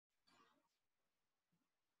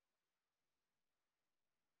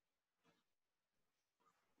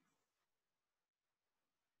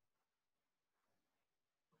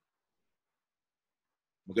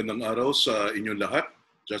Magandang araw sa inyong lahat.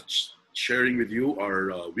 Just sharing with you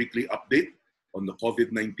our weekly update on the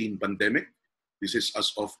COVID-19 pandemic. This is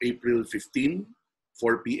as of April 15,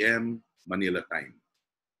 4 p.m. Manila time.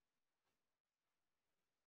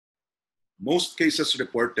 Most cases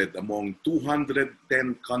reported among 210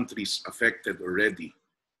 countries affected already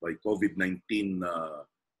by COVID-19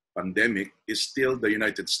 pandemic is still the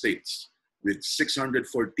United States with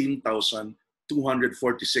 614,246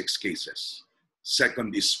 cases.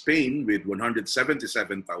 Second is Spain with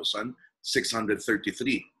 177,633,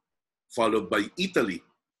 followed by Italy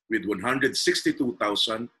with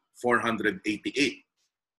 162,488.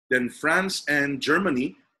 Then France and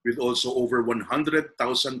Germany with also over 100,000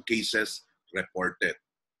 cases reported.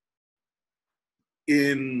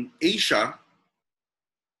 In Asia,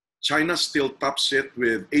 China still tops it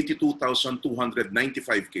with 82,295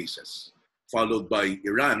 cases, followed by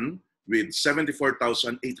Iran with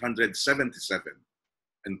 74,877,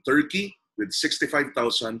 and Turkey with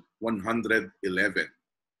 65,111.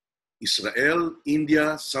 Israel,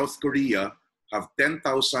 India, South Korea have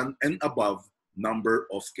 10,000 and above number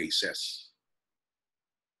of cases.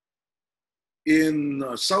 In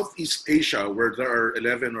Southeast Asia, where there are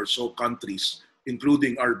 11 or so countries,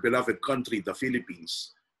 including our beloved country, the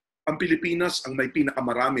Philippines, ang Pilipinas ang may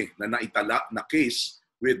pinakamarami na naitala na case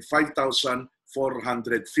with 5,453.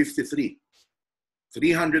 349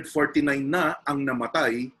 na ang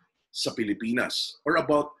namatay sa Pilipinas, or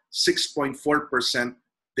about 6.4%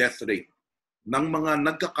 death rate. Ng mga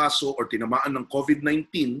nagkakaso o tinamaan ng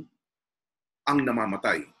COVID-19 ang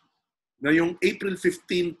namamatay. Ngayong April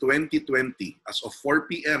 15, 2020, as of 4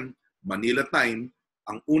 p.m. Manila time,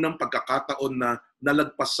 ang unang pagkakataon na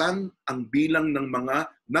nalagpasan ang bilang ng mga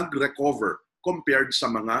nag-recover compared sa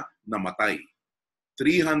mga namatay.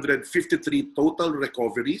 353 total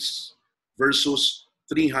recoveries versus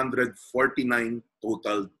 349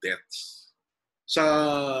 total deaths. Sa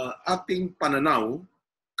ating pananaw,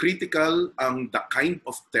 critical ang the kind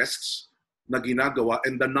of tests na ginagawa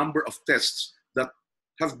and the number of tests that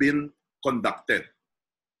have been conducted.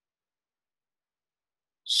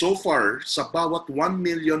 So far, sa bawat 1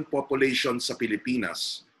 million population sa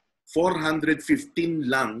Pilipinas, 415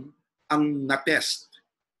 lang ang na-test.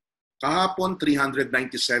 Kahapon,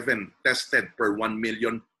 397 tested per 1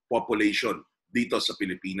 million population dito sa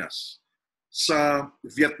Pilipinas. Sa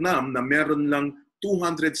Vietnam, na meron lang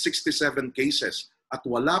 267 cases at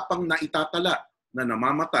wala pang naitatala na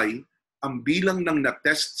namamatay, ang bilang ng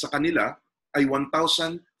na-test sa kanila ay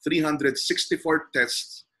 1,364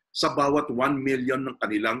 tests sa bawat 1 million ng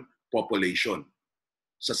kanilang population.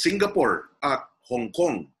 Sa Singapore at Hong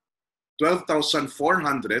Kong,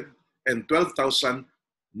 12,400 and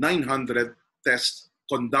 12,900 tests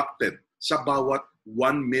conducted sa bawat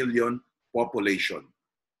 1 million population.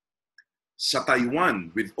 Sa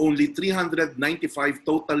Taiwan, with only 395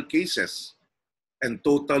 total cases and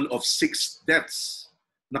total of 6 deaths,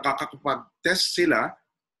 nakakapag-test sila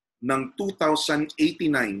ng 2,089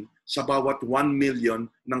 sa bawat 1 million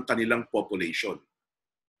ng kanilang population.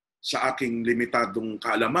 Sa aking limitadong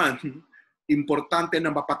kaalaman, importante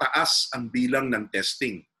na mapataas ang bilang ng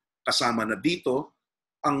testing. Kasama na dito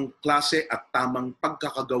ang klase at tamang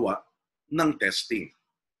pagkakagawa ng testing.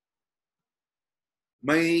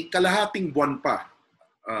 May kalahating buwan pa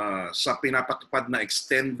sa pinapatupad na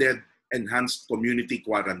extended enhanced community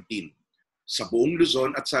quarantine sa buong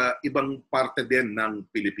Luzon at sa ibang parte din ng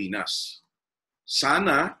Pilipinas.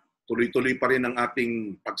 Sana tuloy-tuloy pa rin ang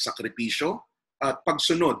ating pagsakripisyo at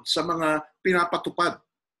pagsunod sa mga pinapatupad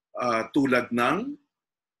tulad ng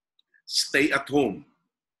stay at home,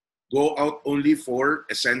 go out only for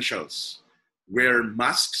essentials, wear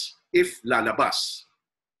masks if lalabas,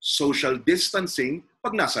 social distancing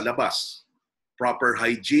pag nasa labas, proper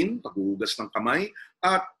hygiene, paghuhugas ng kamay,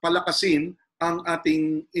 at palakasin ang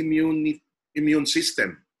ating immune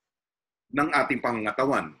system ng ating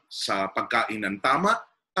pangangatawan sa pagkain ng tama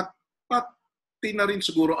at pati na rin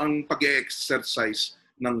siguro ang pag-e-exercise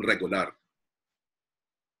ng regular.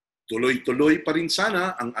 Tuloy-tuloy pa rin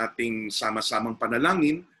sana ang ating sama-samang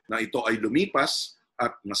panalangin na ito ay lumipas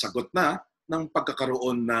at masagot na ng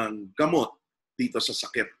pagkakaroon ng gamot dito sa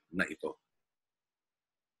sakit na ito.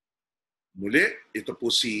 Muli, ito po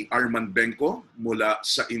si Armand Bengco mula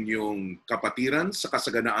sa inyong kapatiran sa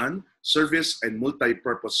Kasaganaan Service and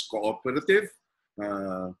Multipurpose Cooperative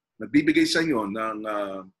na nagbibigay sa inyo ng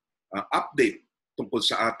update tungkol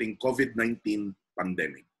sa ating COVID-19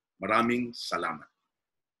 pandemic. Maraming salamat.